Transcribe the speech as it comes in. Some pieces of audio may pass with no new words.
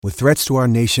With threats to our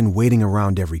nation waiting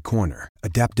around every corner,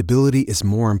 adaptability is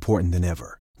more important than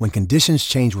ever. When conditions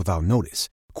change without notice,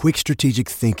 quick strategic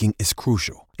thinking is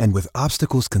crucial. And with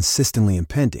obstacles consistently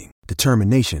impending,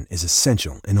 determination is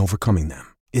essential in overcoming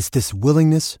them. It's this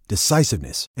willingness,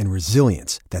 decisiveness, and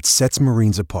resilience that sets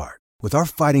Marines apart. With our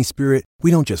fighting spirit, we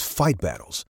don't just fight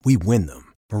battles, we win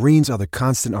them. Marines are the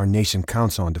constant our nation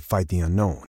counts on to fight the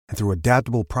unknown. And through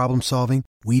adaptable problem solving,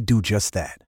 we do just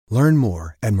that. Learn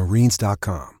more at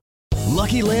marines.com.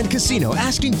 Lucky Land Casino,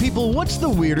 asking people, what's the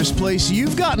weirdest place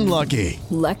you've gotten lucky?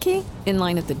 Lucky? In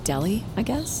line at the deli, I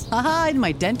guess? Aha, in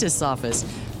my dentist's office.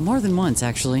 More than once,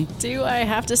 actually. Do I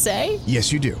have to say?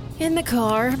 Yes, you do. In the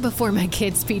car before my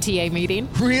kids' PTA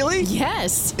meeting. Really?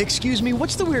 Yes. Excuse me,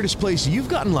 what's the weirdest place you've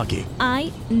gotten lucky?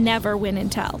 I never win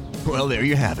and tell. Well, there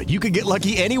you have it. You can get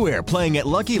lucky anywhere, playing at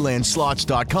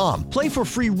LuckyLandSlots.com. Play for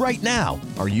free right now.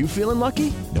 Are you feeling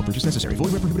lucky? No purchase necessary.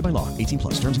 Void where prohibited by law. 18+.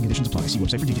 Terms and conditions apply. See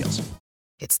website for details.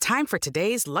 It's time for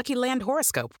today's Lucky Land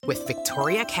horoscope with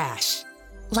Victoria Cash.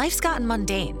 Life's gotten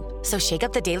mundane, so shake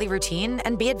up the daily routine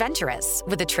and be adventurous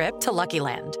with a trip to Lucky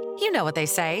Land. You know what they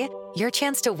say. Your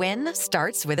chance to win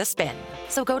starts with a spin.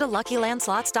 So go to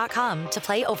LuckyLandSlots.com to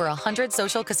play over 100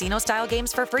 social casino-style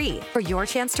games for free for your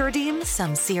chance to redeem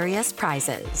some serious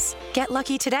prizes. Get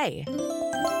lucky today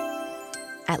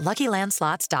at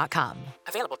LuckyLandSlots.com.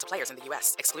 Available to players in the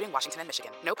U.S., excluding Washington and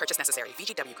Michigan. No purchase necessary.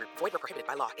 VGW Group. Void where prohibited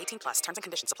by law. 18+. Terms and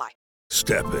conditions apply.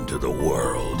 Step into the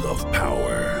world of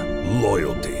power,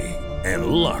 loyalty, and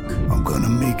luck. I'm gonna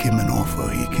make him an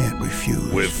offer he can't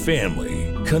refuse. With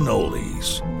family,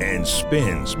 cannolis, and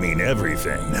spins mean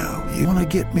everything. Now, you wanna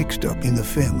get mixed up in the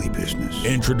family business.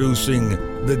 Introducing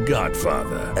The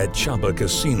Godfather at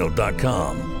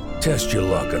ChumbaCasino.com. Test your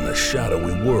luck in the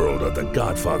shadowy world of The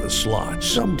Godfather slot.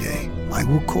 Someday, I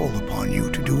will call upon you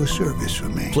to do a service for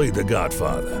me. Play The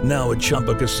Godfather now at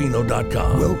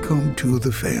ChumbaCasino.com. Welcome to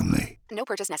the family. No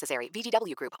purchase necessary.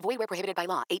 VGW Group. Void where prohibited by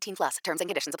law. 18+. Terms and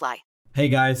conditions apply. Hey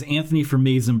guys, Anthony from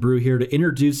Maize & Brew here to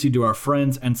introduce you to our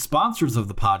friends and sponsors of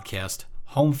the podcast,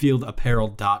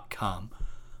 HomefieldApparel.com.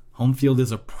 Homefield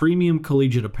is a premium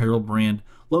collegiate apparel brand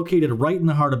located right in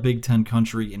the heart of Big Ten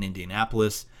country in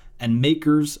Indianapolis and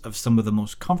makers of some of the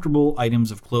most comfortable items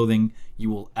of clothing you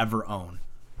will ever own.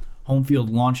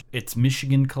 Homefield launched its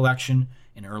Michigan collection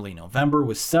in early November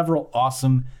with several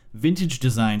awesome vintage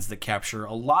designs that capture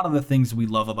a lot of the things we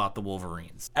love about the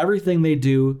Wolverines. Everything they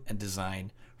do and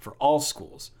design for all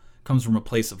schools comes from a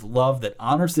place of love that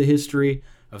honors the history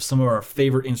of some of our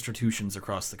favorite institutions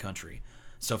across the country.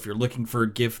 So if you're looking for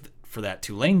a gift for that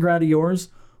Tulane grad of yours,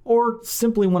 or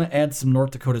simply want to add some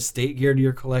North Dakota State gear to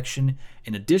your collection,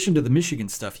 in addition to the Michigan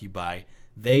stuff you buy,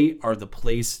 they are the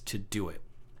place to do it.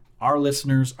 Our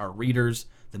listeners, our readers,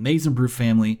 the Maize & Brew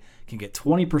family can get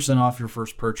 20% off your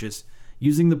first purchase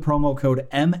using the promo code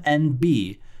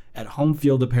MNB at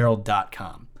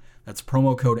HomefieldApparel.com. That's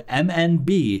promo code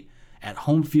MNB at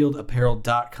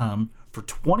HomefieldApparel.com for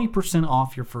 20%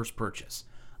 off your first purchase.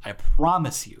 I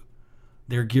promise you,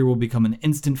 their gear will become an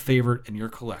instant favorite in your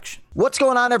collection. What's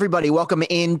going on, everybody? Welcome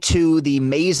into the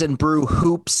Maize & Brew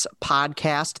Hoops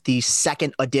podcast, the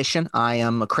second edition. I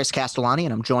am Chris Castellani,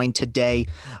 and I'm joined today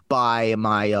by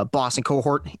my boss and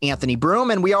cohort, Anthony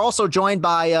Broom. And we are also joined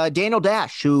by Daniel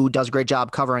Dash, who does a great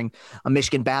job covering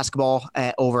Michigan basketball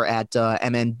over at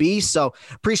MNB. So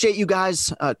appreciate you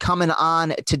guys coming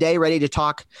on today, ready to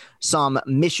talk some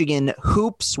Michigan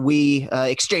hoops. We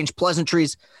exchanged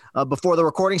pleasantries before the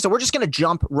recording. So we're just going to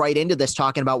jump right into this,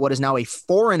 talking about what is now a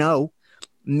 4-0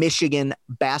 Michigan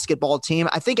basketball team.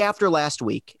 I think after last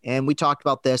week, and we talked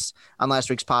about this on last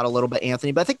week's pod a little bit,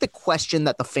 Anthony, but I think the question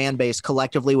that the fan base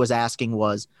collectively was asking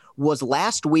was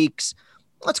last week's,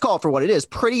 let's call it for what it is,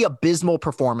 pretty abysmal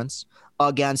performance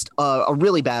against a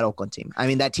really bad Oakland team. I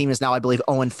mean, that team is now, I believe,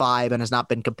 0-5 and has not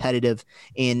been competitive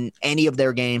in any of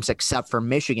their games except for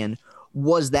Michigan.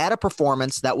 Was that a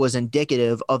performance that was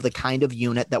indicative of the kind of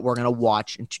unit that we're going to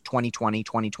watch in 2020,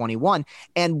 2021?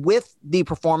 And with the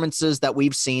performances that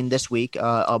we've seen this week,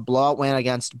 a blowout win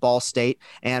against Ball State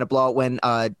and a blowout win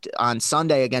on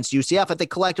Sunday against UCF, I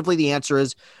think collectively the answer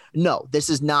is no. This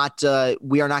is not,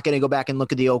 we are not going to go back and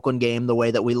look at the Oakland game the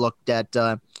way that we looked at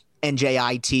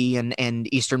NJIT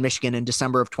and Eastern Michigan in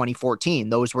December of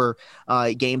 2014. Those were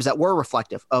games that were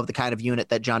reflective of the kind of unit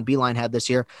that John Beilein had this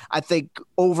year. I think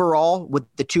overall, with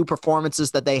the two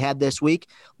performances that they had this week,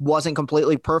 wasn't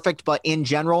completely perfect, but in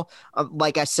general,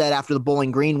 like I said, after the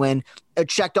Bowling Green win, it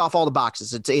checked off all the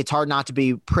boxes. It's hard not to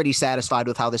be pretty satisfied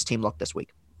with how this team looked this week.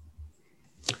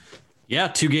 Yeah,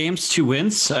 2 games, 2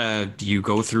 wins. You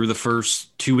go through the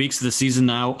first 2 weeks of the season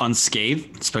now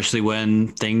unscathed, especially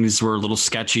when things were a little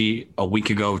sketchy a week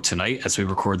ago tonight as we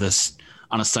record this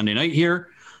on a Sunday night here.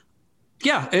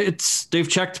 Yeah, they've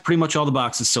checked pretty much all the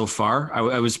boxes so far.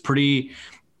 I was pretty,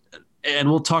 and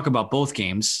we'll talk about both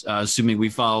games, assuming we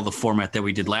follow the format that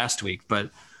we did last week.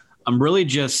 But I'm really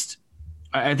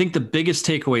I think the biggest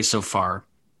takeaway so far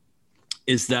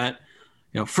is that,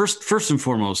 first and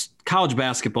foremost, college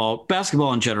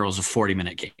basketball in general is a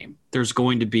 40-minute game. There's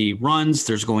going to be runs.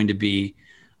 There's going to be,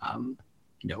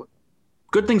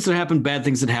 good things that happen, bad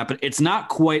things that happen. It's not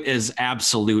quite as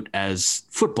absolute as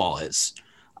football is.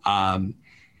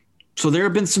 So there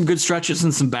have been some good stretches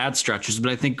and some bad stretches,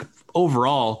 but I think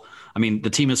overall, the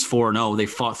team is 4-0. They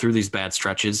fought through these bad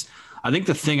stretches. I think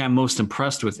the thing I'm most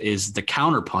impressed with is the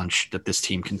counterpunch that this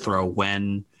team can throw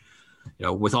when,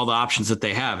 with all the options that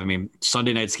they have.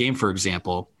 Sunday night's game, for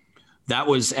example, that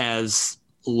was as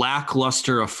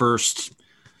lackluster a first,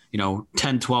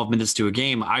 10, 12 minutes to a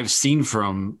game I've seen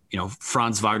from,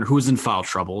 Franz Wagner, who was in foul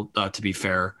trouble, to be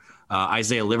fair.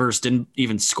 Isaiah Livers didn't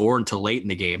even score until late in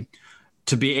the game.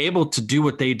 To be able to do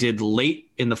what they did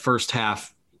late in the first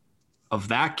half of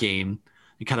that game,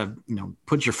 you kind of,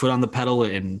 put your foot on the pedal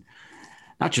and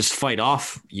not just fight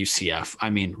off UCF.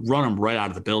 Run them right out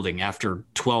of the building after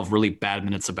 12 really bad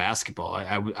minutes of basketball.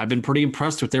 I've been pretty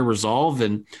impressed with their resolve.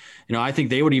 And, I think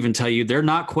they would even tell you they're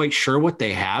not quite sure what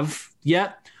they have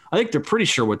yet. I think they're pretty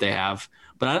sure what they have,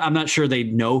 but I'm not sure they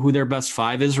know who their best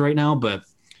five is right now. But,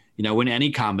 in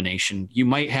any combination, you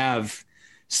might have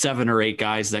 7 or 8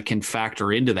 guys that can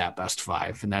factor into that best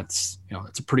five. And that's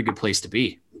a pretty good place to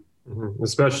be. Mm-hmm.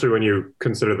 Especially when you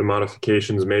consider the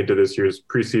modifications made to this year's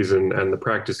preseason and the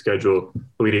practice schedule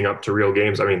leading up to real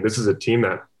games. This is a team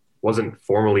that wasn't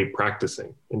formally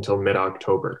practicing until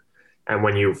mid-October. And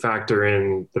when you factor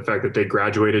in the fact that they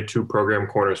graduated 2 program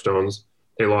cornerstones,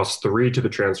 they lost 3 to the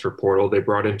transfer portal, they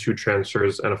brought in 2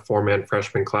 transfers and a 4-man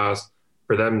freshman class,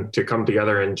 for them to come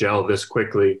together and gel this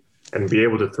quickly and be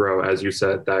able to throw, as you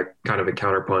said, that kind of a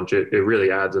counterpunch, it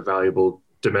really adds a valuable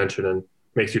dimension and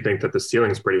makes you think that the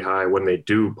ceiling's pretty high when they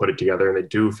do put it together and they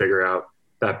do figure out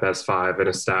that best five and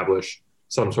establish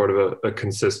some sort of a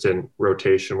consistent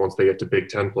rotation once they get to Big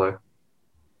Ten play.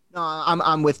 No,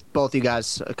 I'm with both you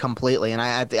guys completely, and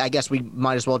I guess we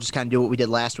might as well just kind of do what we did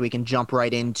last week and jump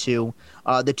right into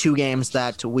the 2 games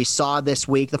that we saw this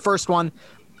week. The first one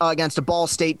against a Ball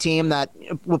State team that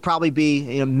will probably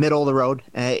be middle of the road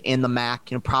in the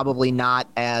MAC, probably not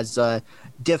as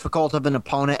difficult of an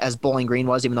opponent as Bowling Green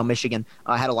was, even though Michigan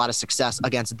had a lot of success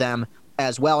against them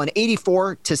as well. An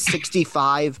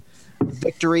 84-65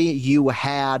 victory. You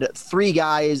had 4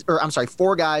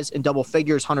 guys in double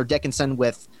figures. Hunter Dickinson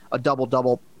with a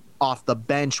double-double off the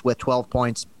bench with 12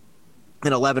 points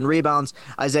and 11 rebounds.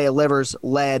 Isaiah Livers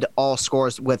led all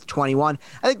scores with 21.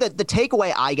 I think that the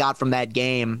takeaway I got from that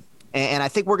game, and I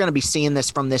think we're going to be seeing this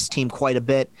from this team quite a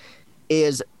bit,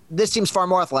 is this team's far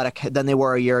more athletic than they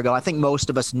were a year ago. I think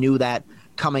most of us knew that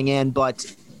coming in, but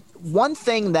one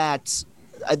thing that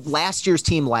last year's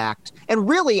team lacked, and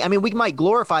really, we might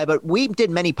glorify, but we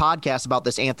did many podcasts about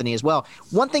this, Anthony, as well.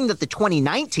 One thing that the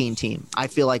 2019 team, I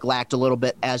feel like, lacked a little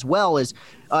bit as well is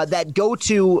that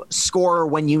go-to scorer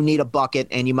when you need a bucket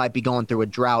and you might be going through a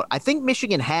drought. I think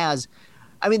Michigan has,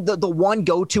 the one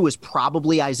go-to is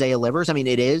probably Isaiah Livers.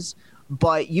 It is.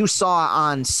 But you saw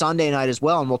on Sunday night as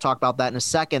well, and we'll talk about that in a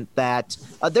second, that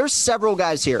there's several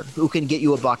guys here who can get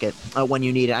you a bucket when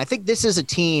you need it. I think this is a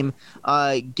team,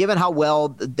 given how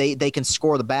well they can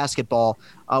score the basketball,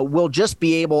 will just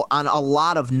be able on a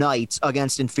lot of nights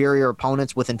against inferior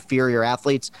opponents with inferior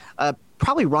athletes,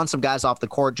 probably run some guys off the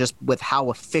court just with how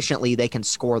efficiently they can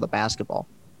score the basketball.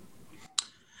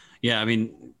 Yeah,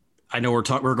 I know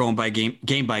we're going by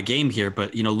game by game here,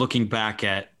 but looking back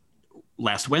at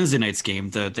last Wednesday night's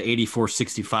game, the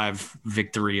 84-65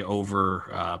 victory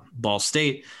over Ball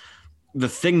State, the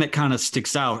thing that kind of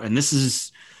sticks out, and this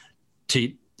is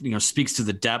speaks to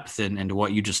the depth and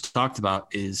what you just talked about,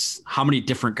 is how many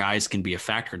different guys can be a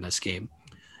factor in this game.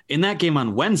 In that game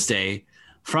on Wednesday,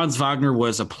 Franz Wagner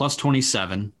was a plus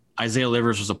 27. Isaiah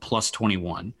Livers was a plus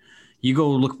 21. You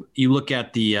look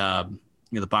at the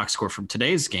the box score from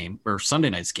today's game or Sunday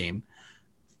night's game.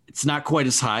 It's not quite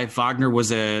as high. Wagner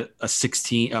was a plus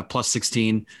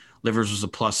 16. Livers was a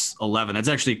plus 11. That's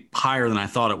actually higher than I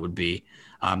thought it would be,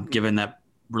 given that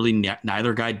really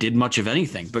neither guy did much of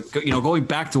anything. But going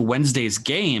back to Wednesday's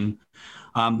game,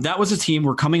 that was a team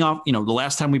we're coming off. The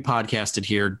last time we podcasted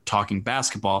here talking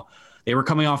basketball, they were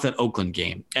coming off that Oakland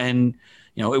game, and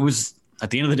it was at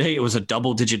the end of the day, it was a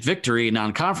double-digit victory in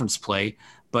non-conference play,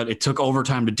 but it took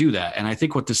overtime to do that. And I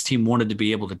think what this team wanted to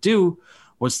be able to do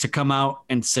was to come out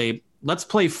and say, let's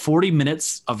play 40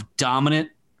 minutes of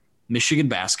dominant Michigan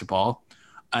basketball.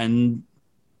 And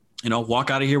walk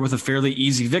out of here with a fairly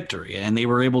easy victory. And they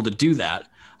were able to do that.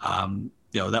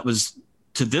 That was,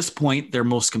 to this point, their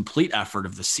most complete effort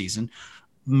of the season.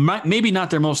 Maybe not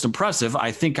their most impressive.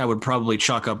 I think I would probably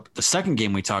chalk up the second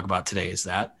game we talk about today as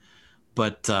that.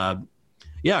 But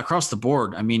across the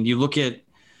board, I mean, you look at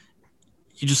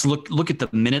the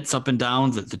minutes up and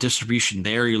down, the distribution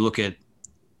there. You look at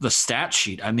the stat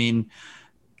sheet. I mean,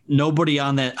 nobody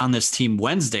on this team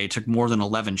Wednesday took more than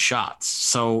 11 shots.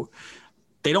 So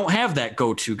they don't have that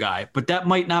go-to guy, but that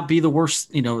might not be the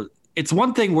worst. It's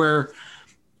one thing where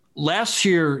last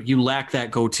year you lack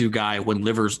that go-to guy when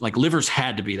Livers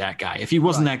had to be that guy. If he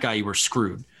wasn't that guy, you were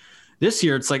screwed. This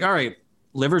year it's like, all right,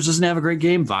 Livers doesn't have a great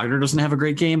game. Wagner doesn't have a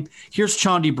great game. Here's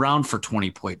Chaundi Brown for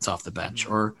 20 points off the bench.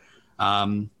 Or,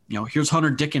 here's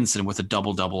Hunter Dickinson with a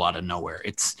double-double out of nowhere.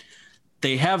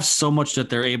 They have so much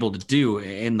that they're able to do,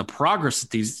 and the progress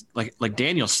that these, like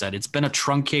Daniel said, it's been a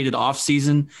truncated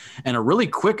offseason and a really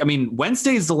quick. I mean,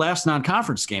 Wednesday is the last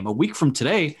non-conference game. A week from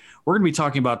today, we're going to be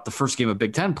talking about the first game of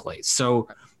Big Ten plays. So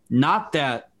not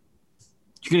that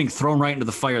you're getting thrown right into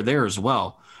the fire there as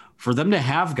well. For them to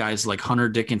have guys like Hunter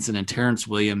Dickinson and Terrence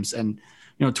Williams and,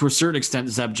 to a certain extent,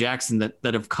 Zeb Jackson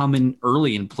that have come in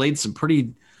early and played some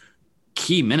pretty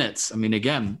key minutes. I mean,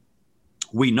 again,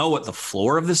 we know what the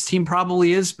floor of this team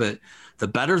probably is, but the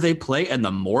better they play and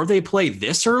the more they play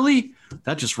this early,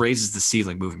 that just raises the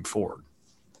ceiling moving forward.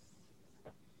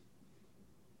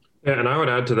 Yeah, and I would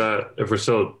add to that, if we're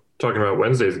still talking about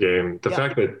Wednesday's game, the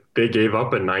fact that they gave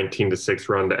up a 19-6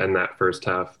 run to end that first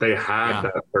half. They had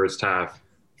that first half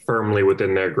firmly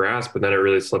within their grasp, but then it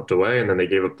really slipped away, and then they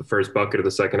gave up the first bucket of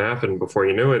the second half, and before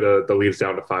you knew it, the lead's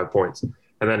down to 5 points.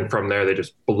 And then from there, they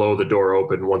just blow the door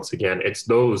open once again. It's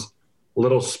those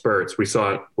little spurts. We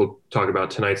saw it. We'll talk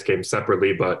about tonight's game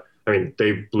separately, but I mean,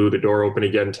 they blew the door open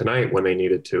again tonight when they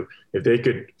needed to. If they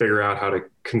could figure out how to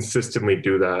consistently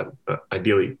do that,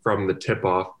 ideally from the tip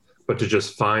off, but to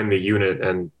just find the unit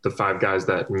and the five guys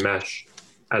that mesh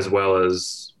as well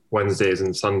as Wednesdays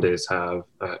and Sundays have,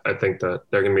 I think that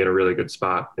they're going to be in a really good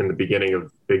spot in the beginning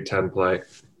of Big Ten play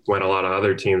when a lot of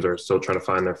other teams are still trying to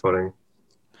find their footing.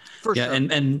 For sure.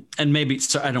 And maybe,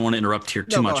 so I don't want to interrupt here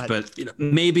too much, but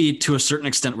maybe to a certain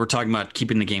extent, we're talking about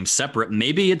keeping the game separate.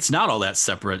 Maybe it's not all that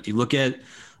separate. You look at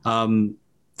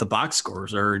the box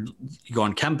scores, or you go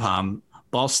on KenPom.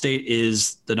 Ball State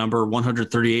is the number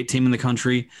 138 team in the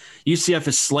country. UCF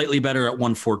is slightly better at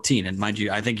 114. And mind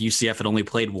you, I think UCF had only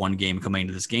played one game coming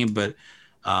into this game, but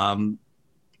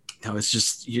it's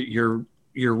just you're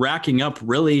racking up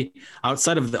really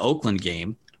outside of the Oakland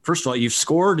game. First of all, you've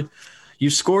scored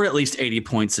at least 80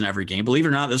 points in every game. Believe it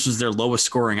or not, this was their lowest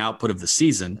scoring output of the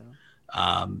season.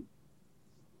 Like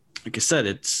I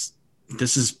said,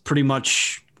 this is pretty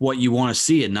much what you want to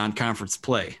see in non-conference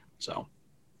play. So,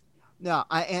 no,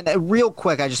 real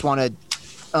quick, I just want to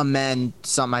amend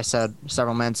something I said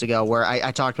several minutes ago where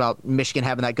I talked about Michigan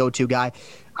having that go-to guy.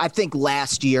 I think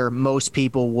last year most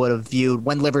people would have viewed,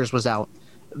 when Livers was out,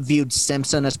 viewed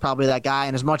Simpson as probably that guy.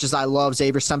 And as much as I love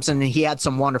Xavier Simpson, and he had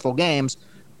some wonderful games,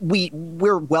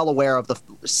 we're well aware of the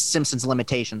Simpson's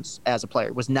limitations as a player.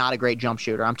 He was not a great jump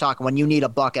shooter. I'm talking when you need a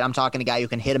bucket, I'm talking a guy who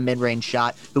can hit a mid-range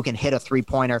shot, who can hit a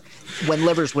three-pointer. When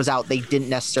Livers was out, they didn't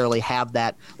necessarily have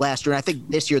that last year. And I think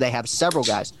this year they have several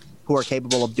guys who are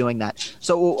capable of doing that.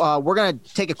 So we're going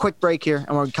to take a quick break here, and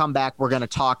we're going to come back. We're going to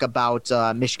talk about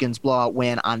Michigan's blowout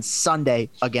win on Sunday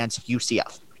against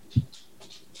UCF.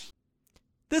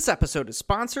 This episode is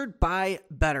sponsored by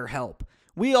BetterHelp.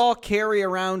 We all carry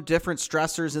around different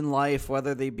stressors in life,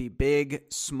 whether they be big,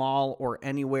 small, or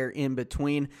anywhere in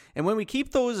between. And when we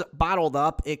keep those bottled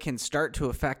up, it can start to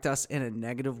affect us in a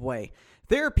negative way.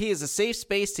 Therapy is a safe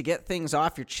space to get things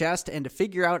off your chest and to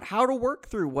figure out how to work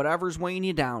through whatever's weighing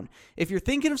you down. If you're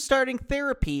thinking of starting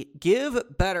therapy, give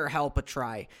BetterHelp a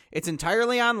try. It's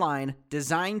entirely online,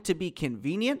 designed to be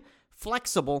convenient,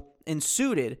 flexible, and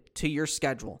suited to your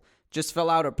schedule. Just fill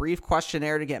out a brief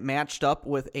questionnaire to get matched up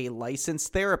with a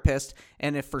licensed therapist,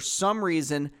 and if for some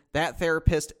reason that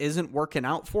therapist isn't working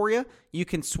out for you, you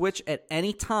can switch at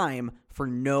any time for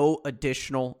no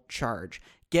additional charge.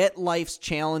 Get life's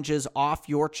challenges off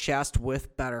your chest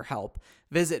with BetterHelp.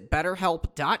 Visit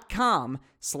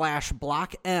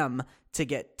BetterHelp.com/BlockM to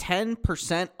get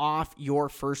 10% off your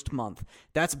first month.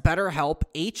 That's BetterHelp,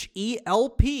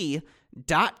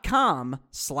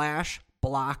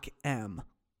 HELP.com/BlockM.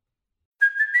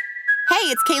 Hey,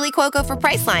 it's Kaylee Cuoco for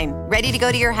Priceline. Ready to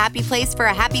go to your happy place for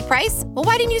a happy price? Well,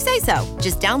 why didn't you say so?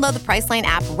 Just download the Priceline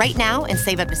app right now and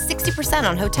save up to 60%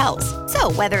 on hotels.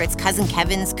 So whether it's Cousin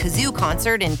Kevin's Kazoo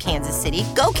Concert in Kansas City,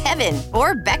 go Kevin,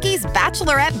 or Becky's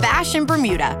Bachelorette Bash in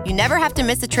Bermuda, you never have to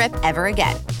miss a trip ever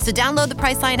again. So download the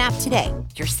Priceline app today.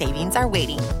 your savings are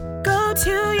waiting. Go to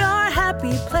your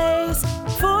happy place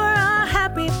for a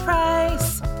happy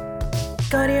price.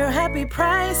 Go to your happy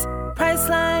price,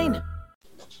 Priceline.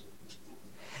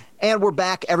 And we're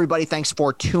back, everybody. Thanks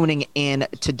for tuning in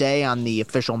today on the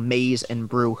official Maize and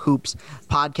Brew Hoops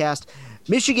podcast.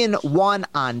 Michigan won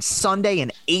on Sunday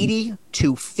an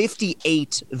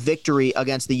 80-58 victory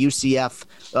against the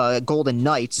UCF Golden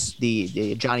Knights,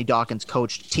 the Johnny Dawkins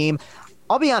coached team.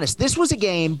 I'll be honest, this was a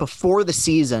game before the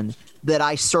season that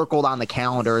I circled on the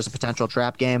calendar as a potential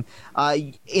trap game.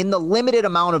 In the limited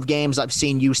amount of games I've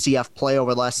seen UCF play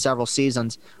over the last several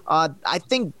seasons, I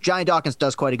think Johnny Dawkins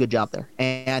does quite a good job there.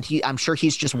 And I'm sure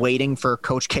he's just waiting for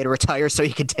Coach K to retire so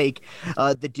he can take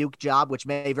the Duke job, which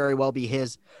may very well be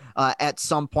his at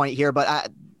some point here. But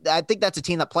I think that's a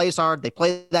team that plays hard. They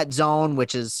play that zone,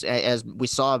 which is, as we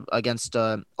saw against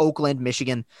Oakland,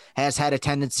 Michigan has had a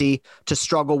tendency to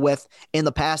struggle with in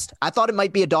the past. I thought it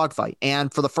might be a dogfight.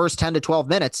 And for the first 10 to 12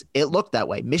 minutes, it looked that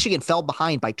way. Michigan fell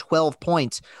behind by 12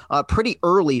 points pretty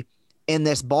early in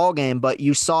this ball game, but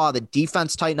you saw the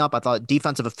defense tighten up. I thought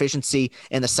defensive efficiency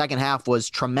in the second half was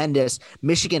tremendous.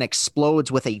 Michigan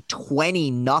explodes with a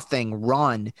 20-0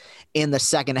 run in the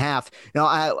second half. You know,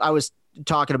 I was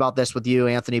talking about this with you,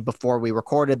 Anthony, before we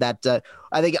recorded that.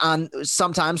 I think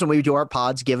sometimes when we do our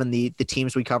pods, given the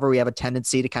teams we cover, we have a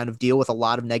tendency to kind of deal with a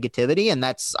lot of negativity, and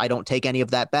I don't take any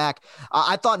of that back.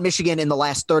 I thought Michigan in the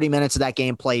last 30 minutes of that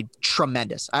game played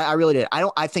tremendous. I really did.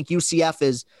 I think UCF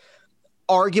is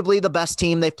arguably the best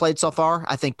team they've played so far.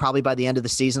 I think probably by the end of the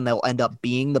season, they'll end up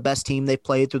being the best team they've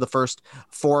played through the first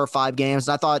 4 or 5 games.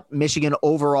 And I thought Michigan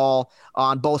overall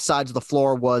on both sides of the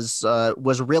floor was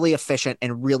really efficient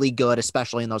and really good,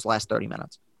 especially in those last 30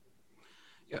 minutes.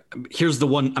 Yeah, here's the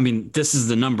one. I mean, this is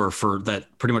the number for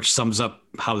that pretty much sums up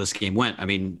how this game went. I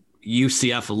mean,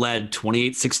 UCF led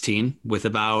 28-16 with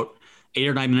about 8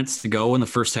 or 9 minutes to go in the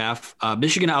first half.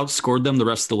 Michigan outscored them the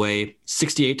rest of the way,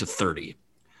 68-30.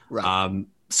 Right.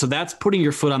 So that's putting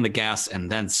your foot on the gas and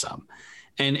then some.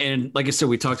 And like I said,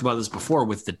 we talked about this before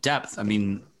with the depth. I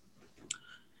mean,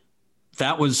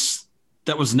 that was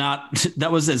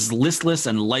as listless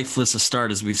and lifeless a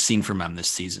start as we've seen from them this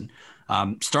season.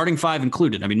 Starting 5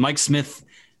 included. I mean, Mike Smith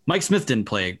didn't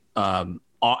play,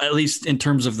 at least in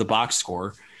terms of the box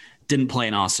score, didn't play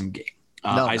an awesome game.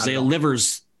 Isaiah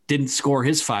Livers didn't score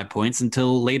his 5 points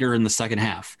until later in the second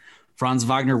half. Franz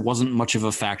Wagner wasn't much of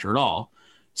a factor at all.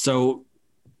 So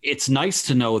it's nice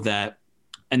to know that,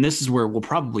 and this is where we'll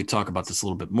probably talk about this a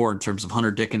little bit more in terms of Hunter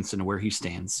Dickinson and where he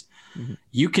stands. Mm-hmm.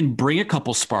 You can bring a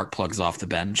couple spark plugs off the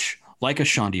bench, like a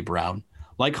Shawnee Brown,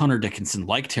 like Hunter Dickinson,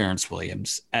 like Terrence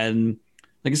Williams. And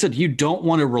like I said, you don't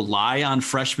want to rely on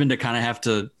freshmen to kind of have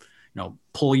to,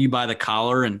 pull you by the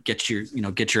collar and get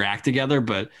your act together.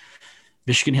 But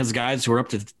Michigan has guys who are up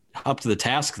to the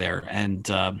task there. And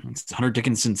Hunter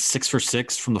Dickinson, 6 for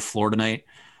 6 from the floor tonight.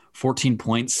 14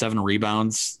 points, 7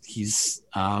 rebounds. He's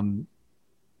I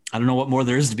don't know what more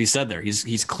there is to be said there.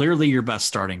 He's clearly your best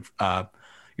center. I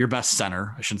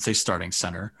shouldn't say starting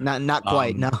center. Not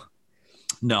quite.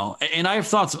 No. And I have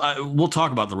thoughts. We'll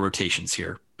talk about the rotations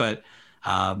here, but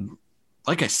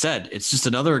like I said, it's just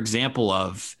another example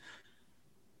of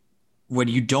when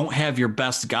you don't have your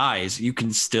best guys, you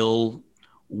can still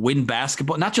win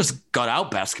basketball, not just gut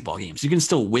out basketball games. You can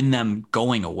still win them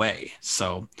going away.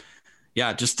 So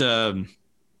yeah, just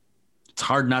it's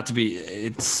hard not to be.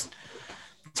 It's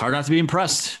hard not to be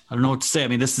impressed. I don't know what to say. I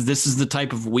mean, this is the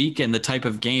type of week and the type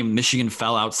of game. Michigan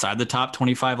fell outside the top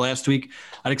 25 last week.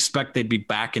 I'd expect they'd be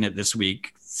back in it this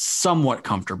week, somewhat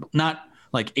comfortable. Not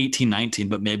like 18-19,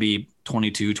 but maybe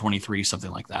 22-23,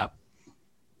 something like that.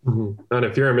 Mm-hmm. And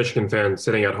if you're a Michigan fan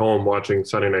sitting at home watching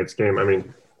Sunday night's game, I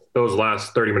mean, those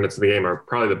last 30 minutes of the game are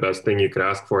probably the best thing you could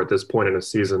ask for at this point in a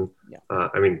season. Yeah.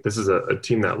 I mean, this is a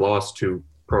team that lost 2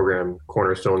 program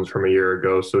cornerstones from a year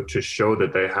ago. So to show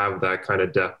that they have that kind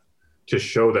of depth, to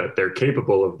show that they're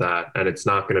capable of that, and it's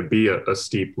not going to be a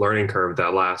steep learning curve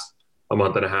that lasts a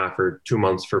month and a half or 2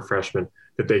 months for freshmen,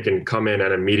 that they can come in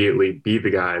and immediately be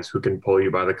the guys who can pull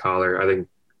you by the collar. I think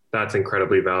that's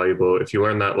incredibly valuable. If you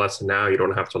learn that lesson now, you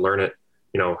don't have to learn it,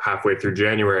 halfway through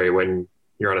January when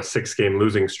you're on a 6-game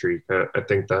losing streak. I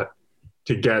think that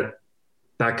to get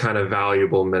that kind of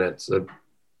valuable minutes,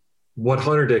 what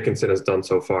Hunter Dickinson has done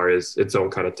so far is its own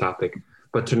kind of topic.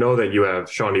 But to know that you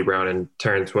have Shawnee Brown and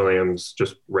Terrence Williams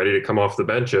just ready to come off the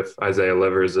bench if Isaiah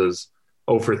Livers is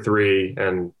 0 for 3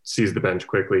 and sees the bench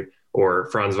quickly, or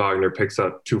Franz Wagner picks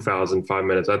up 2 fouls in 5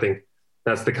 minutes, I think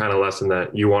that's the kind of lesson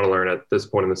that you want to learn at this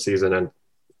point in the season. And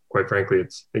quite frankly,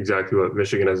 it's exactly what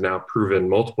Michigan has now proven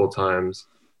multiple times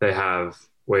they have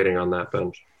waiting on that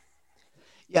bench.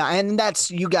 Yeah, and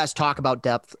that's, you guys talk about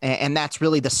depth, and that's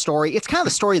really the story. It's kind of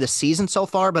the story of the season so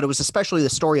far, but it was especially the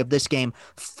story of this game.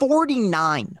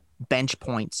 49 bench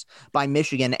points by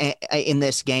Michigan in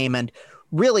this game, and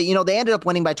really, they ended up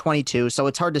winning by 22, so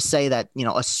it's hard to say that,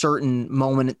 a certain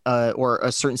moment or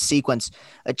a certain sequence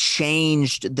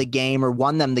changed the game or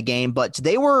won them the game, but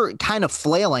they were kind of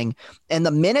flailing. And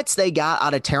the minutes they got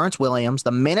out of Terrence Williams,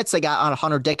 the minutes they got out of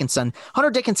Hunter Dickinson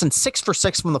 6 for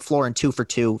 6 from the floor and 2 for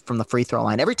 2 from the free throw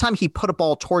line. Every time he put a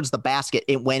ball towards the basket,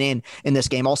 it went in this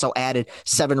game. Also added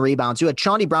 7 rebounds. You had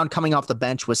Chaundee Brown coming off the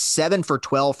bench was 7 for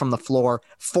 12 from the floor,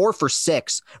 4 for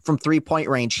 6 from 3-point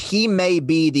range. He may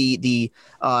be the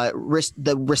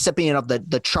recipient of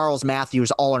the Charles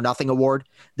Matthews All or Nothing Award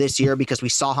this year, because we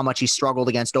saw how much he struggled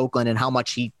against Oakland and how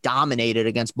much he dominated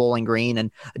against Bowling Green and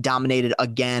dominated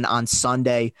again on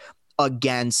Sunday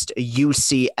against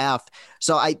UCF.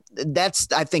 So that's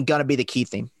I think going to be the key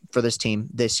theme for this team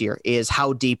this year, is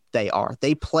how deep they are.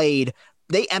 They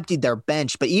emptied their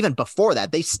bench, but even before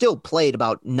that, they still played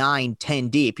about 9-10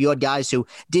 deep. You had guys who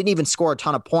didn't even score a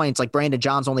ton of points, like Brandon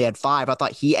Johns only had 5. I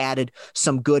thought he added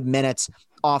some good minutes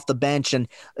off the bench, and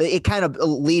it kind of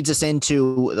leads us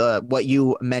into what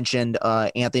you mentioned,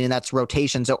 Anthony, and that's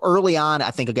rotation. So early on,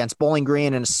 I think against Bowling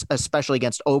Green and especially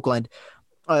against Oakland,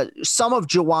 some of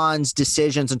Juwan's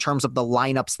decisions in terms of the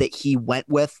lineups that he went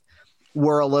with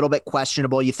were a little bit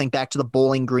questionable. You think back to the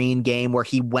Bowling Green game where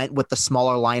he went with the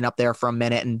smaller lineup there for a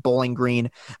minute and Bowling Green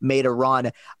made a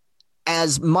run.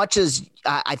 As much as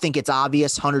I think it's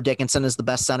obvious Hunter Dickinson is the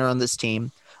best center on this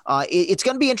team, it's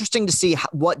going to be interesting to see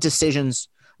what decisions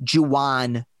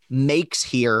Juwan makes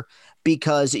here,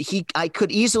 because I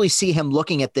could easily see him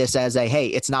looking at this as hey,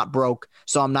 it's not broke,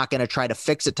 so I'm not going to try to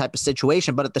fix it type of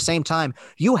situation. But at the same time,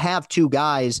 you have 2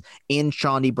 guys in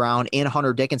Chaundee Brown and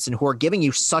Hunter Dickinson who are giving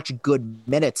you such good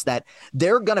minutes that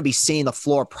they're going to be seeing the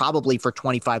floor probably for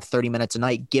 25, 30 minutes a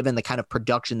night, given the kind of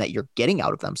production that you're getting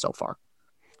out of them so far.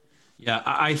 Yeah,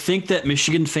 I think that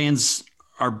Michigan fans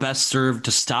are best served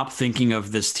to stop thinking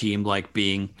of this team like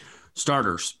being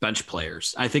starters, bench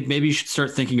players. I think maybe you should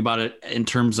start thinking about it in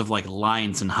terms of like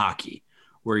lines in hockey,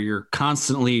 where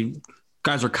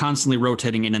guys are constantly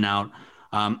rotating in and out.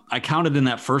 I counted in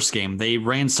that first game, they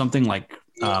ran something like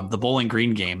the Bowling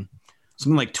Green game,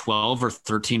 something like 12 or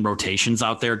 13 rotations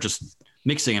out there, just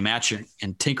mixing and matching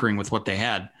and tinkering with what they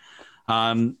had.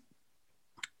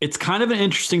 It's kind of an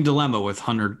interesting dilemma with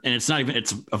Hunter, and it's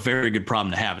a very good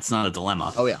problem to have. It's not a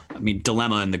dilemma. Oh yeah. I mean,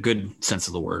 dilemma in the good sense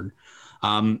of the word.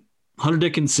 Hunter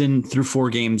Dickinson through 4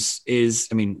 games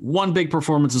one big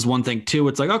performance is one thing. 2,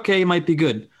 it's like, okay, he might be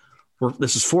good.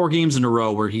 This is 4 games in a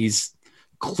row where he's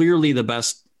clearly the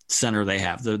best center they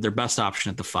have, their best option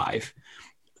at the 5.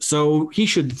 So he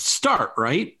should start,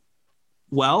 right?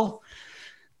 Well,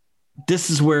 this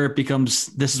is where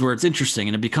it's interesting,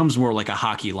 and it becomes more like a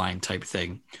hockey line type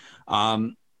thing.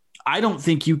 I don't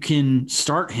think you can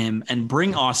start him and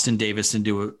bring Austin Davis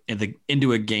into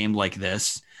a game like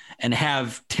this and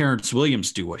have Terrence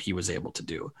Williams do what he was able to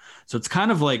do. So it's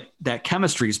kind of like that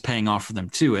chemistry is paying off for them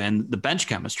too. And the bench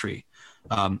chemistry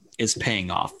is paying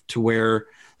off to where,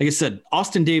 like I said,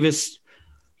 Austin Davis,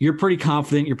 you're pretty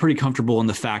confident, you're pretty comfortable in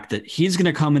the fact that he's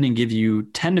going to come in and give you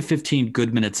 10 to 15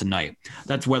 good minutes a night.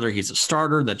 That's whether he's a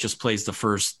starter that just plays the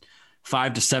first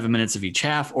 5 to 7 minutes of each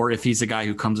half, or if he's a guy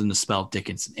who comes in to spell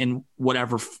Dickinson in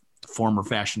whatever form or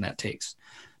fashion that takes.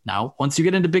 Now, once you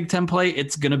get into Big Ten play,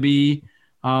 it's going to be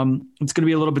a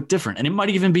little bit different. And it might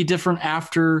even be different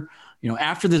after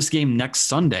this game next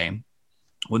Sunday,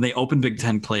 when they open Big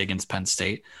Ten play against Penn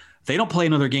State. They don't play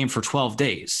another game for 12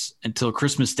 days until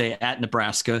Christmas Day at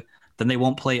Nebraska. Then they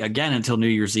won't play again until New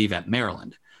Year's Eve at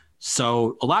Maryland.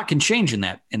 So a lot can change in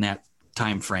that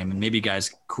time frame, and maybe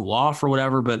guys cool off or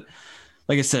whatever. But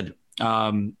like I said,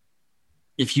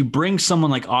 if you bring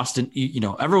someone like Austin,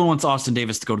 everyone wants Austin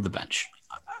Davis to go to the bench.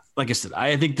 Like I said,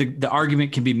 I think the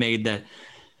argument can be made that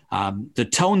the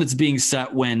tone that's being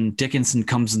set when Dickinson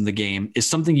comes in the game is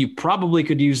something you probably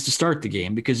could use to start the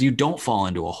game, because you don't fall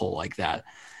into a hole like that.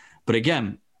 But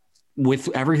again, with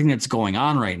everything that's going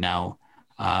on right now,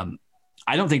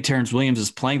 I don't think Terrence Williams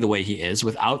is playing the way he is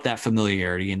without that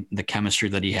familiarity and the chemistry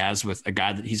that he has with a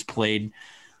guy that he's played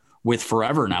with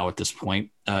forever now at this point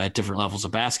at different levels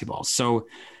of basketball. So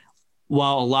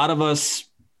while a lot of us,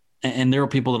 and there are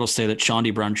people that'll say that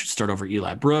Chaundee Brown should start over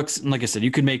Eli Brooks, and like I said,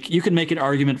 you can make an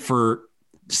argument for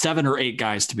 7 or 8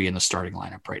 guys to be in the starting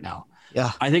lineup right now.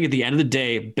 Yeah, I think at the end of the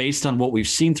day, based on what we've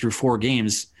seen through 4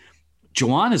 games,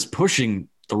 Juwan is pushing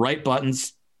the right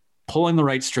buttons, pulling the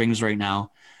right strings right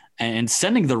now, and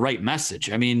sending the right message.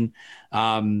 I mean,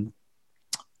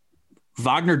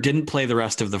 Wagner didn't play the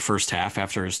rest of the first half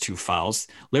after his 2 fouls.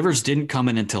 Livers didn't come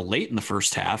in until late in the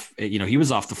first half. He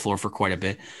was off the floor for quite a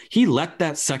bit. He let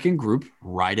that second group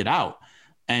ride it out.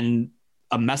 And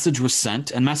a message was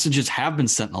sent, and messages have been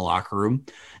sent in the locker room.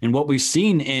 And what we've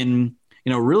seen in,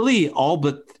 really all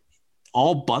but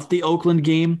the Oakland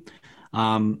game,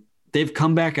 they've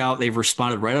come back out. They've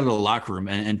responded right out of the locker room.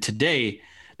 And today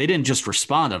they didn't just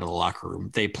respond out of the locker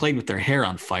room. They played with their hair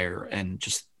on fire and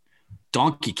just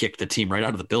donkey kicked the team right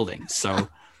out of the building. So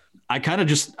I kind of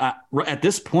just, at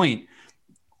this point,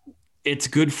 it's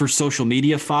good for social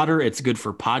media fodder. It's good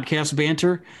for podcast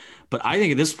banter. But I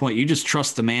think at this point, you just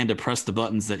trust the man to press the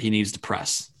buttons that he needs to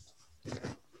press.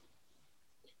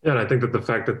 Yeah, and I think that the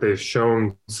fact that they've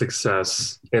shown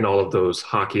success in all of those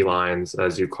hockey lines,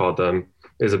 as you called them,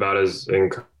 is about as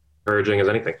encouraging as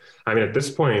anything. I mean, at this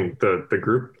point, the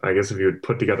group, I guess if you would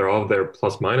put together all of their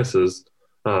plus minuses,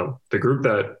 the group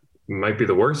that might be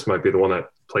the worst might be the one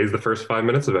that plays the first 5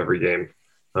 minutes of every game.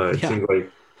 It seems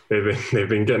like they've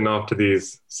been getting off to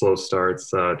these slow starts.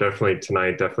 Definitely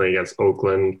tonight, definitely against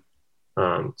Oakland.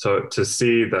 So to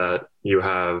see that you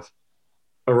have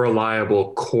a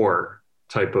reliable core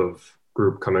type of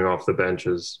group coming off the bench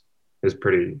is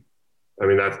pretty. I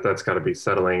mean, that's got to be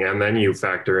settling. And then you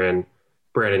factor in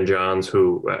Brandon Johns,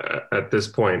 who at this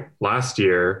point last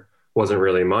year wasn't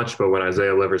really much, but when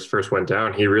Isaiah Livers first went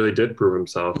down, he really did prove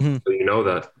himself. Mm-hmm. So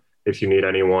that if you need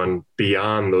anyone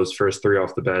beyond those first 3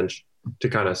 off the bench to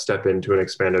kind of step into an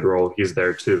expanded role, he's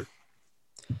there too.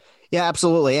 Yeah,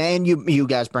 absolutely. And you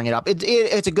guys bring it up.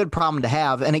 It's a good problem to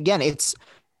have. And again, it's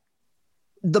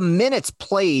the minutes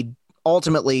played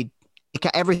ultimately,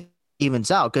 everything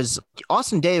evens out because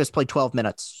Austin Davis played 12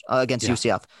 minutes against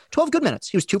UCF. 12 good minutes.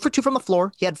 He was 2 for 2 from the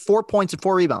floor. He had 4 points and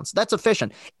 4 rebounds. That's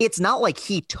efficient. It's not like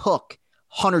he took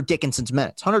Hunter Dickinson's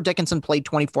minutes. Hunter Dickinson played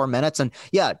 24 minutes. And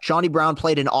yeah, Johnny Brown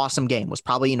played an awesome game, was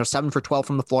probably, 7 for 12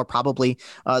 from the floor, probably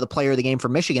the player of the game for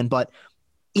Michigan. But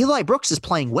Eli Brooks is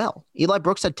playing well. Eli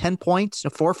Brooks had 10 points,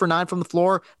 4 for 9 from the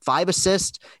floor, 5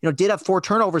 assists, did have 4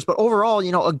 turnovers, but overall,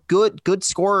 a good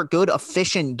scorer, good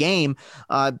efficient game.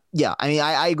 Yeah, I mean,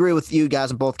 I agree with you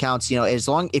guys on both counts.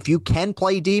 If you can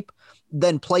play deep,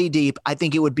 then play deep. I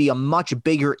think it would be a much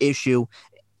bigger issue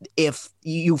if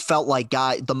you felt like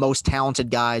the most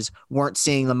talented guys weren't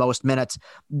seeing the most minutes.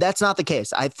 That's not the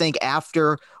case. I think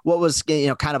after what was, kind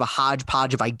of a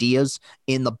hodgepodge of ideas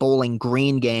in the Bowling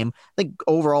Green game, I think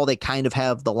overall they kind of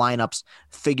have the lineups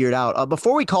figured out.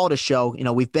 Before we call it a show,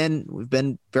 we've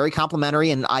been very complimentary,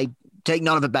 and I take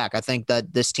none of it back. I think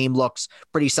that this team looks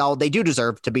pretty solid. They do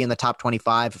deserve to be in the top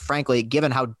 25. Frankly,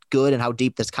 given how good and how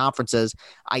deep this conference is,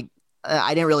 I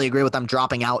didn't really agree with them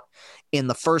dropping out in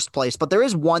the first place. But there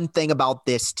is one thing about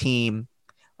this team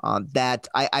that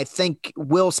I think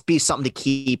will be something to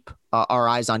keep our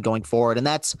eyes on going forward, and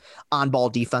that's on-ball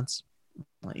defense.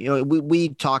 We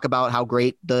talk about how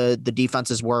great the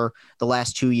defenses were the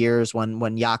last 2 years when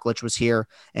Yaklich was here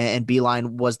and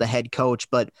Beilein was the head coach.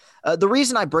 But the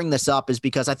reason I bring this up is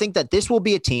because I think that this will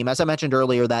be a team, as I mentioned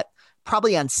earlier, that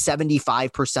probably on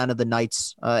 75% of the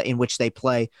nights in which they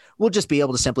play, will just be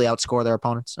able to simply outscore their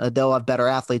opponents. They'll have better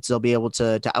athletes. They'll be able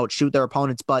to outshoot their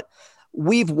opponents. But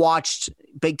we've watched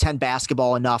Big Ten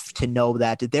basketball enough to know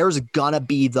that there's going to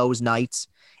be those nights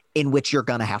in which you're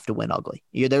going to have to win ugly.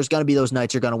 There's going to be those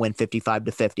nights you're going to win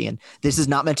 55-50. And this is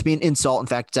not meant to be an insult. In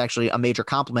fact, it's actually a major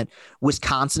compliment.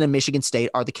 Wisconsin and Michigan State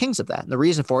are the kings of that. And the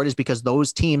reason for it is because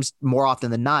those teams, more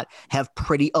often than not, have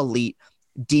pretty elite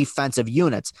defensive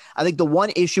units. I think the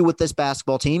one issue with this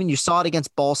basketball team, and you saw it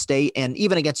against Ball State and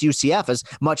even against UCF, as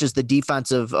much as the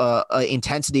defensive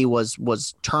intensity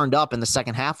was turned up in the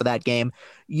second half of that game,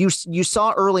 you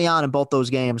saw early on in both those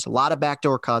games, a lot of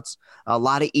backdoor cuts, a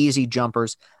lot of easy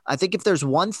jumpers. I think if there's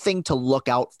one thing to look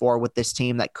out for with this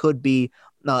team that could be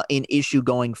an issue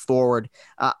going forward,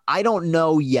 I don't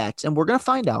know yet, and we're going to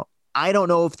find out. I don't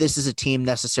know if this is a team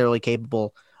necessarily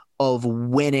capable of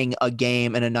winning a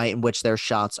game in a night in which their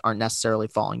shots aren't necessarily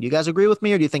falling. Do you guys agree with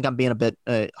me, or do you think I'm being a bit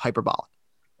hyperbolic?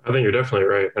 I think you're definitely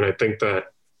right. And I think that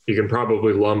you can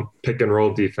probably lump pick and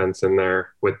roll defense in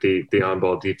there with the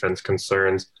on-ball defense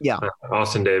concerns. Yeah.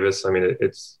 Austin Davis, I mean,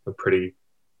 it's a pretty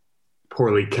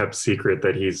poorly kept secret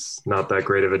that he's not that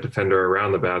great of a defender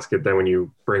around the basket. Then when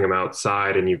you bring him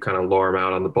outside and you kind of lure him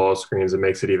out on the ball screens, it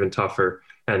makes it even tougher.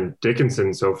 And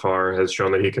Dickinson so far has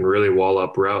shown that he can really wall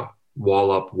up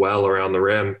well around the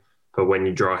rim, but when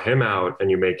you draw him out and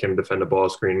you make him defend a ball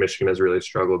screen, Michigan has really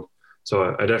struggled.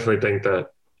 So I definitely think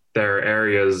that there are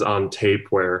areas on tape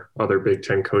where other Big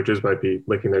Ten coaches might be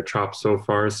licking their chops so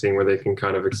far, seeing where they can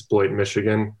kind of exploit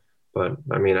Michigan. But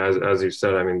I mean, as you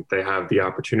said, I mean, they have the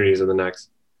opportunities in the next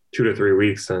 2 to 3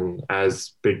 weeks, and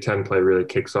as Big Ten play really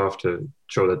kicks off to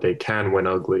show that they can win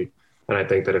ugly. And I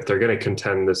think that if they're going to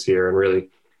contend this year and really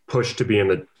push to be in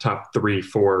the top 3,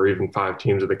 4, or even 5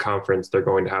 teams of the conference, they're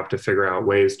going to have to figure out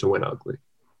ways to win ugly.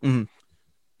 Mm-hmm.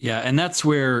 Yeah, and that's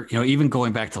where, even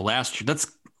going back to last year,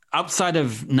 that's outside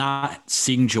of not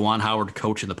seeing Juwan Howard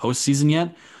coach in the postseason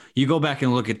yet. You go back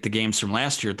and look at the games from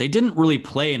last year, they didn't really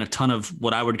play in a ton of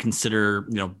what I would consider,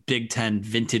 Big Ten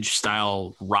vintage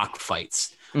style rock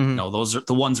fights. Mm-hmm. Those are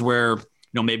the ones where,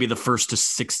 maybe the first to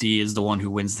 60 is the one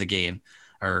who wins the game,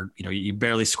 or, you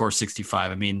barely score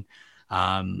 65. I mean,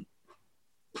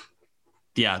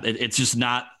 it's just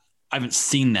not, I haven't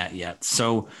seen that yet.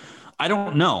 So I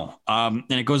don't know. And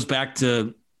it goes back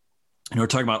to, we're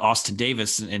talking about Austin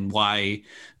Davis and why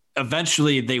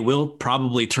eventually they will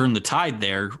probably turn the tide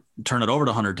there, turn it over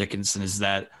to Hunter Dickinson. Is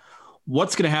that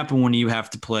what's going to happen when you have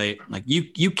to play? Like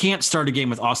you can't start a game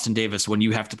with Austin Davis when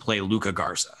you have to play Luka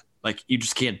Garza. Like you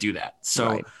just can't do that.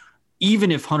 So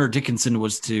even if Hunter Dickinson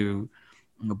was to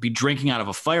be drinking out of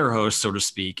a fire hose, so to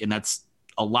speak, and that's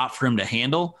a lot for him to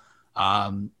handle,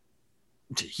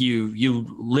 you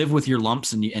live with your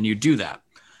lumps and you do that.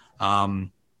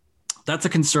 That's a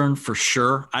concern for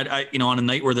sure. I on a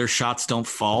night where their shots don't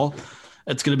fall,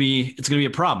 it's going to be a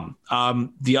problem.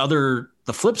 The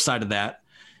flip side of that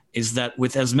is that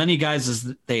with as many guys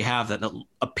as they have that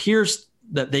appears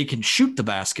that they can shoot the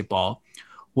basketball,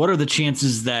 what are the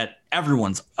chances that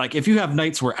everyone's like, if you have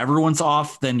nights where everyone's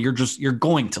off, then you're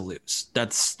going to lose.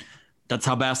 That's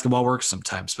how basketball works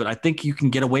sometimes. But I think you can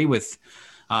get away with,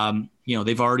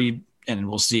 they've already, and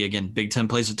we'll see again, Big Ten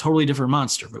plays a totally different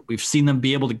monster, but we've seen them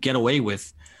be able to get away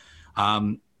with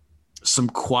some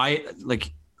quiet,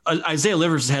 like Isaiah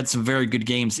Livers has had some very good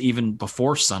games even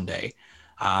before Sunday,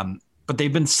 but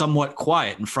they've been somewhat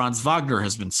quiet, and Franz Wagner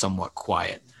has been somewhat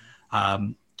quiet.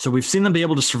 So we've seen them be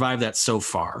able to survive that so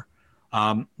far.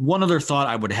 One other thought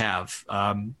I would have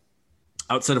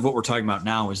outside of what we're talking about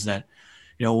now is that,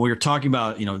 when we're talking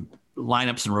about,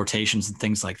 lineups and rotations and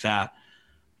things like that,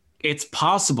 it's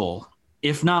possible,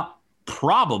 if not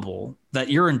probable, that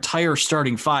your entire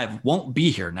starting 5 won't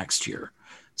be here next year.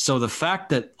 So the fact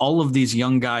that all of these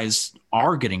young guys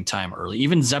are getting time early,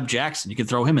 even Zeb Jackson, you could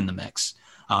throw him in the mix.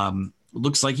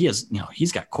 Looks like he has,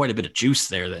 he's got quite a bit of juice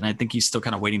there, and I think he's still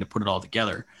kind of waiting to put it all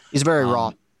together. He's very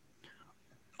raw.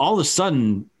 All of a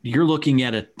sudden, you're looking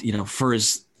at it, for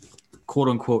his quote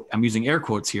unquote, I'm using air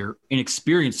quotes here,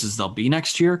 inexperiences they'll be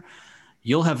next year.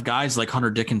 You'll have guys like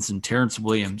Hunter Dickinson, Terrence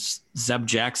Williams, Zeb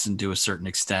Jackson to a certain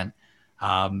extent.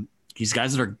 These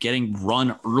guys that are getting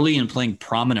run early and playing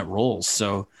prominent roles.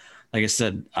 So, like I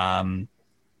said, I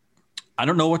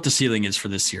don't know what the ceiling is for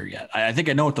this year yet. I think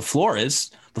I know what the floor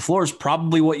is. The floor is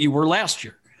probably what you were last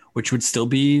year, which would still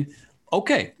be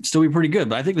okay, still be pretty good.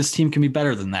 But I think this team can be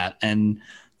better than that. And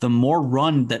the more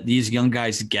run that these young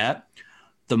guys get,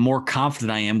 the more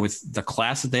confident I am with the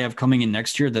class that they have coming in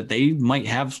next year that they might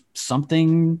have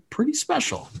something pretty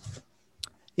special.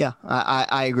 Yeah,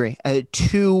 I agree.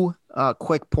 2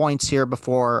 quick points here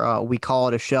before we call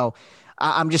it a show.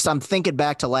 I'm thinking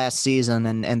back to last season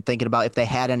and thinking about if they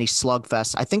had any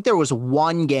slugfest. I think there was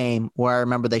one game where I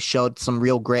remember they showed some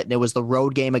real grit, and it was the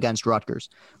road game against Rutgers,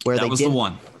 where that was the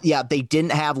one. Yeah, they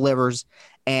didn't have Livers.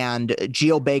 And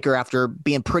Geo Baker, after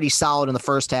being pretty solid in the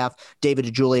first half, David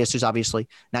DeJulius, who's obviously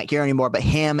not here anymore, but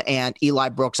him and Eli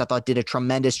Brooks, I thought did a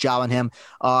tremendous job on him.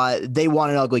 They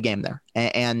won an ugly game there.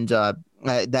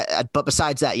 But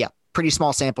besides that, yeah, pretty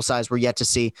small sample size. We're yet to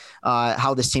see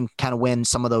how this team kind of wins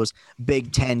some of those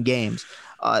Big Ten games.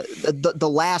 The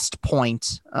last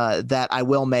point that I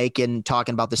will make in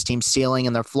talking about this team's ceiling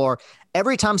and their floor,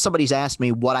 every time somebody's asked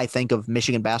me what I think of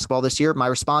Michigan basketball this year, my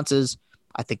response is,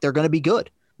 I think they're going to be good.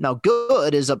 Now,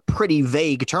 good is a pretty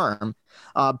vague term,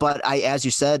 but as you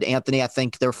said, Anthony, I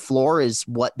think their floor is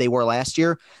what they were last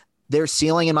year. Their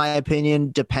ceiling, in my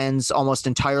opinion, depends almost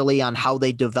entirely on how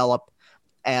they develop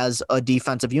as a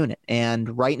defensive unit.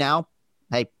 And right now,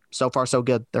 hey, so far so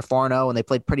good. They're 4-0, and they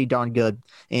played pretty darn good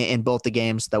in both the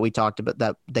games that we talked about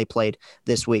that they played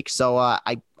this week. So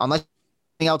unless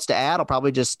anything else to add, I'll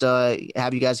probably just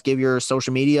have you guys give your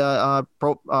social media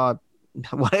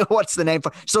what's the name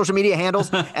for social media handles,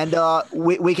 and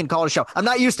we can call it a show. I'm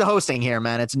not used to hosting here,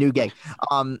 man. It's a new gig.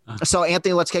 So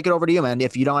Anthony, let's kick it over to you, man.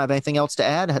 If you don't have anything else to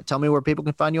add, tell me where people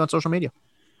can find you on social media.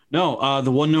 No, the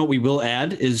one note we will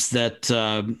add is that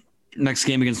next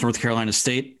game against North Carolina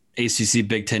State, ACC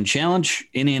Big Ten Challenge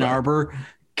in Ann Arbor,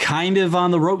 kind of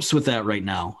on the ropes with that right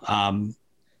now.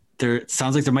 It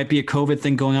sounds like there might be a COVID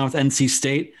thing going on with NC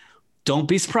State. Don't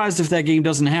be surprised if that game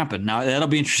doesn't happen. Now, that'll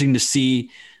be interesting to see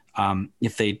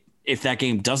if that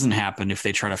game doesn't happen, if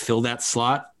they try to fill that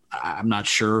slot. I'm not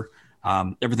sure.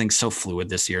 Everything's so fluid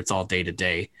this year. It's all day to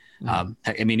day.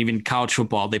 I mean, even college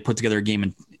football, they put together a game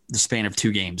in the span of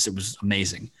 2 games. It was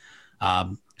amazing.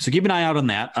 So keep an eye out on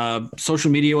that.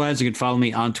 Social media wise, you can follow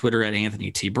me on Twitter at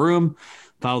Anthony T. Broom.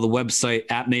 Follow the website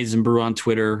at Maize n Brew on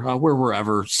Twitter,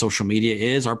 wherever social media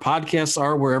is. Our podcasts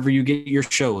are wherever you get your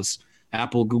shows: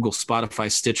 Apple, Google,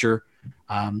 Spotify, Stitcher.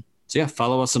 So yeah,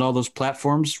 follow us on all those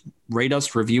platforms. Rate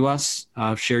us, review us,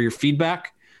 share your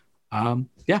feedback.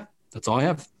 Yeah, that's all I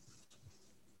have.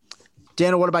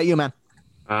 Daniel, what about you, man?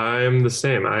 I'm the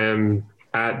same. I am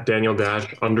at Daniel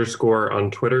 _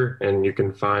 on Twitter, and you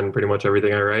can find pretty much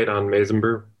everything I write on Maize n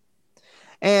Brew.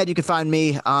 And you can find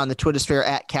me on the Twitter sphere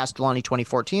at Castellani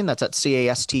 2014. That's at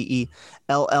CASTELLANI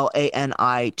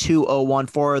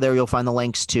 2014. There you'll find the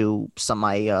links to some of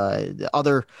my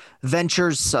other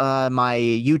ventures, my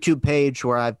YouTube page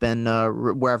where I've been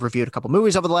where I've reviewed a couple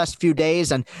movies over the last few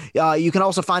days, and you can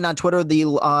also find on Twitter the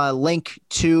link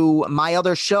to my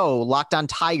other show, Locked On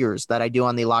Tigers, that I do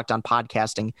on the Locked On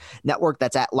Podcasting Network.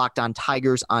 That's at Locked On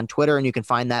Tigers on Twitter, and you can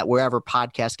find that wherever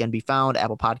podcasts can be found: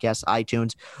 Apple Podcasts,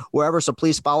 iTunes, wherever. So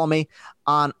please follow me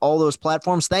on all those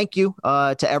platforms. Thank you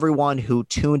to everyone who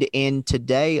tuned in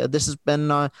today. This has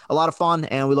been a lot of fun,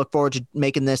 and we look forward to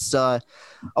making this a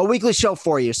weekly show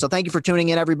for you. So thank you for tuning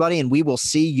in, everybody, and we will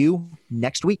see you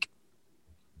next week.